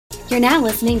You're now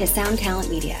listening to Sound Talent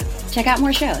Media. Check out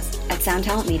more shows at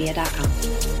soundtalentmedia.com.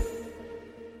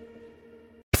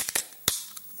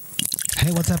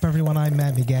 Hey, what's up, everyone? I'm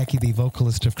Matt Migaki, the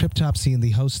vocalist of Cryptopsy and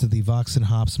the host of the Vox and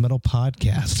Hops Metal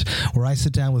Podcast, where I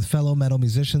sit down with fellow metal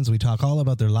musicians. We talk all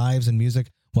about their lives and music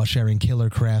while sharing killer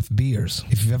craft beers.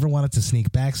 If you've ever wanted to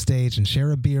sneak backstage and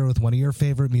share a beer with one of your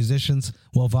favorite musicians,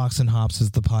 well, Vox and Hops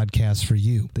is the podcast for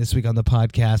you. This week on the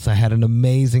podcast, I had an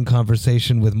amazing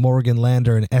conversation with Morgan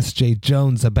Lander and S.J.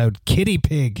 Jones about Kitty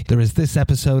Pig. There is this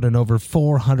episode and over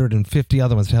 450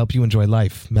 other ones to help you enjoy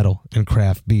life, metal, and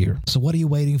craft beer. So what are you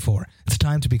waiting for? It's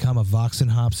time to become a Vox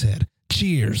and Hops head.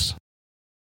 Cheers!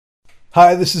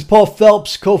 Hi, this is Paul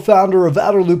Phelps, co-founder of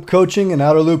Outer Loop Coaching and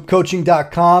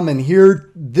OuterLoopCoaching.com. And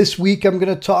here this week, I'm going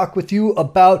to talk with you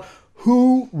about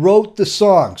who wrote the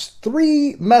songs.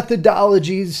 3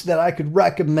 methodologies that I could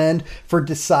recommend for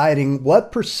deciding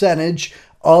what percentage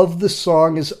of the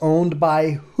song is owned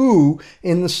by who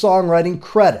in the songwriting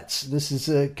credits. This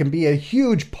can be a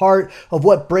huge part of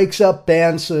what breaks up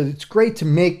bands, so it's great to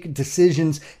make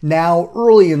decisions now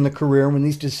early in the career when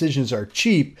these decisions are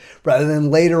cheap, rather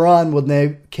than later on when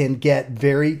they can get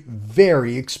very,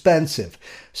 very expensive.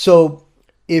 So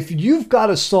if you've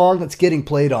got a song that's getting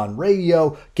played on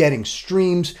radio, getting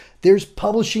streams, there's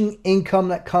publishing income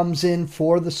that comes in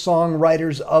for the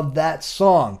songwriters of that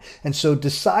song. And so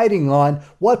deciding on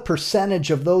what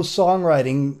percentage of those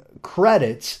songwriting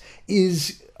credits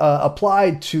is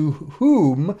applied to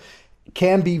whom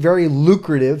can be very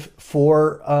lucrative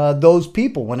for those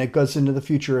people when it goes into the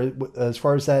future as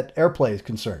far as that airplay is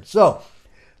concerned. So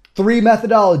 3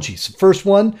 methodologies. First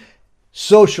one,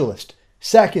 socialist.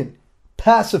 Second,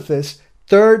 pacifist.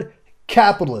 Third,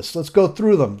 capitalist. Let's go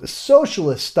through them. The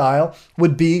socialist style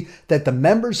would be that the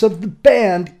members of the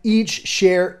band each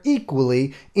share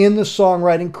equally in the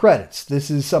songwriting credits.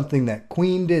 This is something that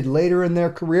Queen did later in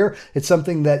their career. It's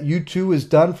something that U2 has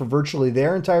done for virtually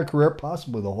their entire career,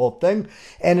 possibly the whole thing,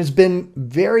 and has been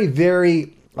very,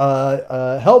 very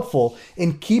helpful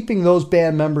in keeping those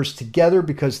band members together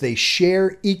because they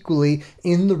share equally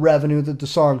in the revenue that the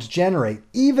songs generate,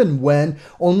 even when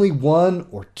only 1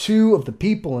 or 2 of the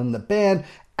people in the band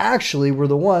actually were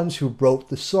the ones who wrote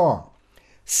the song.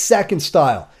 Second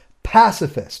style,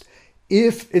 pacifist.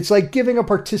 If it's like giving a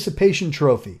participation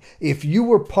trophy, if you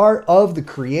were part of the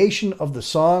creation of the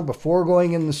song before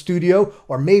going in the studio,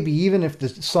 or maybe even if the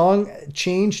song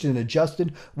changed and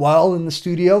adjusted while in the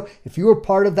studio, if you were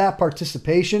part of that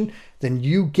participation, then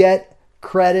you get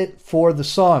credit for the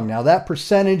song. Now that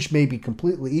percentage may be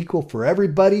completely equal for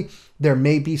everybody. There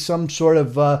may be some sort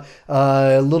of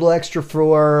little extra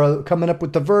for coming up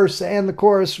with the verse and the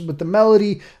chorus with the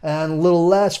melody, and a little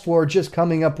less for just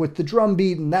coming up with the drum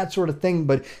beat and that sort of thing.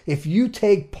 But if you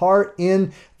take part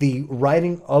in the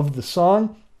writing of the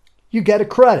song, you get a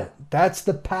credit. That's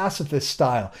the pacifist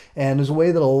style, and is a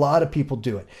way that a lot of people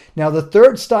do it. Now, the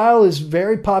third style is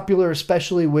very popular,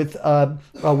 especially with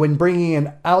when bringing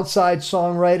in outside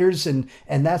songwriters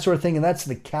and that sort of thing, and that's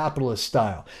the capitalist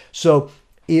style. So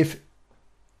if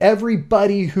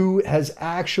everybody who has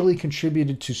actually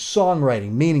contributed to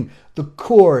songwriting, meaning the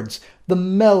chords, the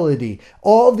melody,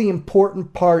 all the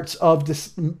important parts of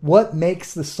this, what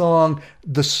makes the song,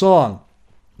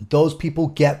 those people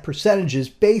get percentages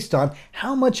based on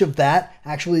how much of that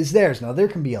actually is theirs. Now, there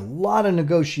can be a lot of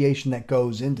negotiation that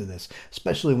goes into this,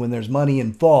 especially when there's money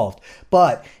involved.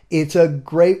 But it's a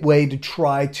great way to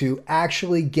try to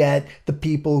actually get the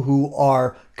people who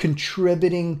are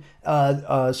contributing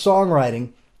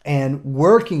songwriting and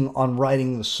working on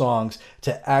writing the songs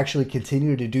to actually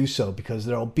continue to do so, because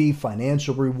there'll be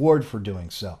financial reward for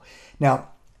doing so. Now,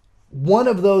 one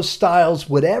of those styles,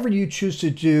 whatever you choose to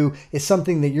do, is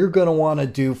something that you're going to want to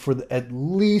do for at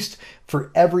least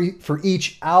for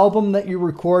each album that you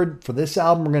record. For this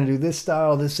album, we're going to do this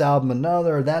style, this album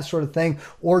another, that sort of thing,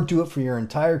 or do it for your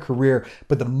entire career.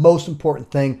 But the most important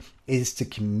thing is to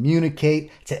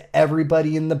communicate to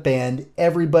everybody in the band,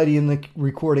 everybody in the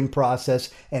recording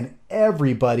process, and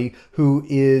everybody who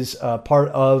is part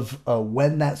of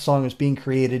when that song is being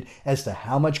created as to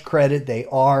how much credit they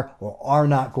are or are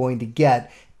not going to get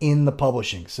in the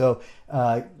publishing. So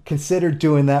consider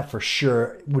doing that for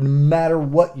sure, no matter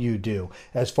what you do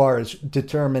as far as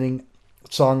determining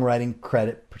songwriting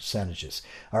credit percentages.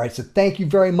 All right, so thank you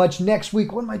very much. Next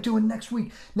week, what am I doing next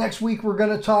week? Next week, we're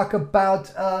going to talk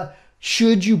about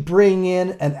should you bring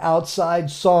in an outside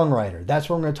songwriter? That's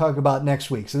what we're going to talk about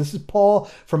next week. So this is Paul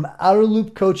from Outer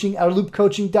Loop Coaching,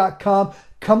 OuterLoopCoaching.com.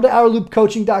 Come to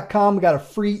OuterLoopCoaching.com. We got a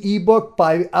free ebook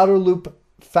by Outer Loop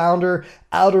founder,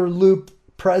 Outer Loop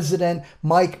president,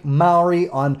 Mike Mowry,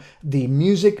 on the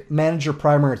Music Manager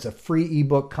Primer. It's a free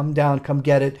ebook. Come down, come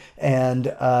get it. And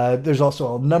there's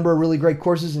also a number of really great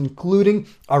courses, including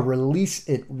our Release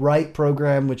It Right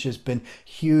program, which has been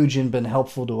huge and been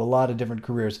helpful to a lot of different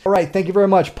careers. All right, thank you very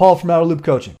much. Paul from Outer Loop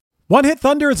Coaching. One Hit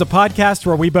Thunder is a podcast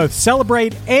where we both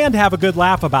celebrate and have a good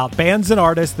laugh about bands and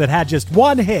artists that had just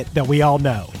one hit that we all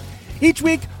know. Each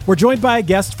week, we're joined by a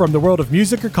guest from the world of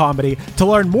music or comedy to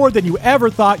learn more than you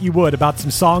ever thought you would about some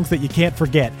songs that you can't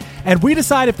forget. And we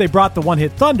decide if they brought the One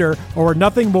Hit Thunder or were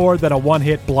nothing more than a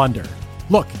one-hit blunder.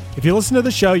 Look, if you listen to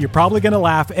the show, you're probably going to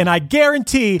laugh, and I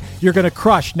guarantee you're going to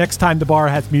crush next time the bar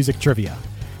has music trivia.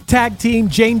 Tag Team,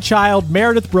 Jane Child,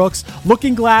 Meredith Brooks,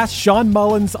 Looking Glass, Sean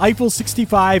Mullins, Eiffel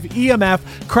 65,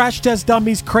 EMF, Crash Test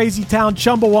Dummies, Crazy Town,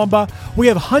 Chumbawamba. We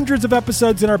have hundreds of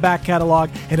episodes in our back catalog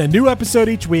and a new episode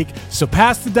each week, so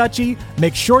pass the Dutchie,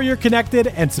 make sure you're connected,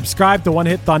 and subscribe to One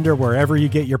Hit Thunder wherever you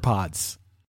get your pods.